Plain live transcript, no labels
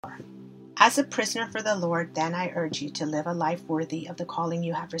As a prisoner for the Lord, then I urge you to live a life worthy of the calling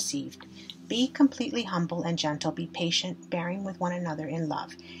you have received. Be completely humble and gentle. Be patient, bearing with one another in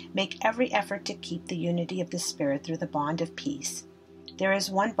love. Make every effort to keep the unity of the Spirit through the bond of peace. There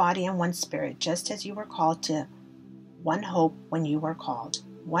is one body and one Spirit, just as you were called to one hope when you were called.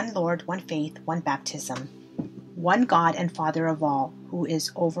 One Lord, one faith, one baptism. One God and Father of all, who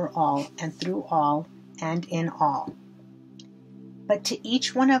is over all and through all and in all. But to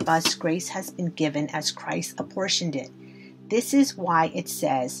each one of us grace has been given as Christ apportioned it. This is why it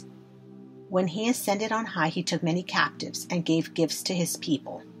says, when he ascended on high, he took many captives and gave gifts to his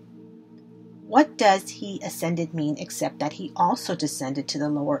people. What does he ascended mean except that he also descended to the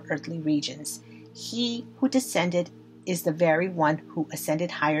lower earthly regions? He who descended is the very one who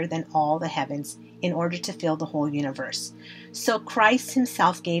ascended higher than all the heavens in order to fill the whole universe. So Christ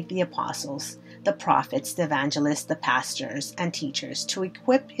himself gave the apostles, the prophets, the evangelists, the pastors, and teachers to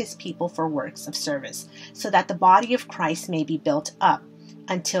equip his people for works of service, so that the body of Christ may be built up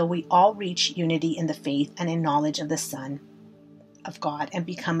until we all reach unity in the faith and in knowledge of the Son of God and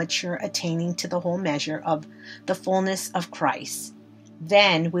become mature, attaining to the whole measure of the fullness of Christ.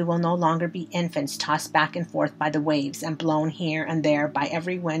 Then we will no longer be infants tossed back and forth by the waves and blown here and there by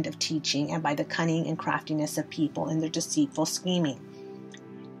every wind of teaching and by the cunning and craftiness of people in their deceitful scheming.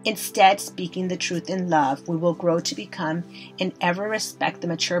 Instead, speaking the truth in love, we will grow to become in every respect the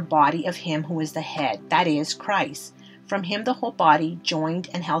mature body of him who is the head, that is, Christ. From him the whole body, joined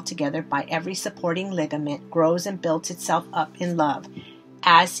and held together by every supporting ligament, grows and builds itself up in love,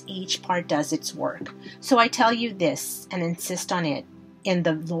 as each part does its work. So I tell you this, and insist on it, in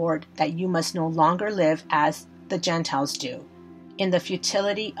the Lord, that you must no longer live as the Gentiles do, in the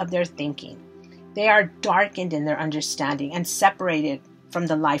futility of their thinking. They are darkened in their understanding and separated from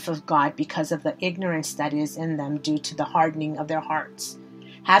the life of God because of the ignorance that is in them due to the hardening of their hearts.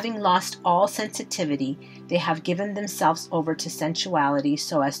 Having lost all sensitivity, they have given themselves over to sensuality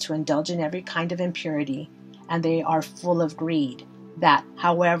so as to indulge in every kind of impurity, and they are full of greed. That,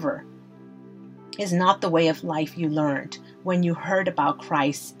 however, is not the way of life you learned when you heard about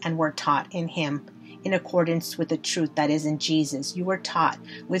Christ and were taught in him in accordance with the truth that is in Jesus. You were taught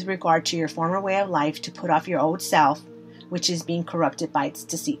with regard to your former way of life to put off your old self, which is being corrupted by its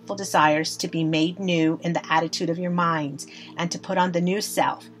deceitful desires, to be made new in the attitude of your minds, and to put on the new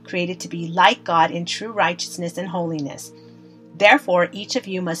self, created to be like God in true righteousness and holiness. Therefore, each of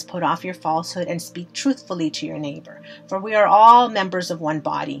you must put off your falsehood and speak truthfully to your neighbor, for we are all members of one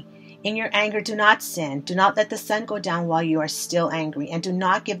body. In your anger, do not sin. Do not let the sun go down while you are still angry, and do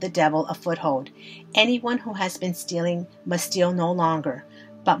not give the devil a foothold. Anyone who has been stealing must steal no longer,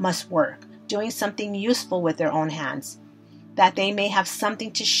 but must work, doing something useful with their own hands, that they may have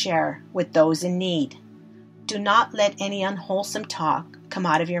something to share with those in need. Do not let any unwholesome talk come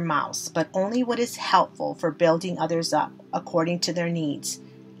out of your mouths, but only what is helpful for building others up according to their needs,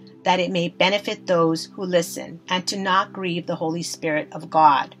 that it may benefit those who listen, and to not grieve the Holy Spirit of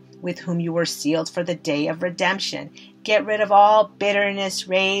God, with whom you were sealed for the day of redemption. Get rid of all bitterness,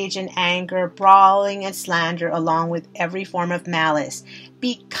 rage, and anger, brawling, and slander, along with every form of malice.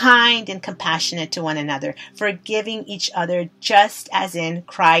 Be kind and compassionate to one another, forgiving each other just as in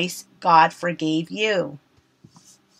Christ God forgave you.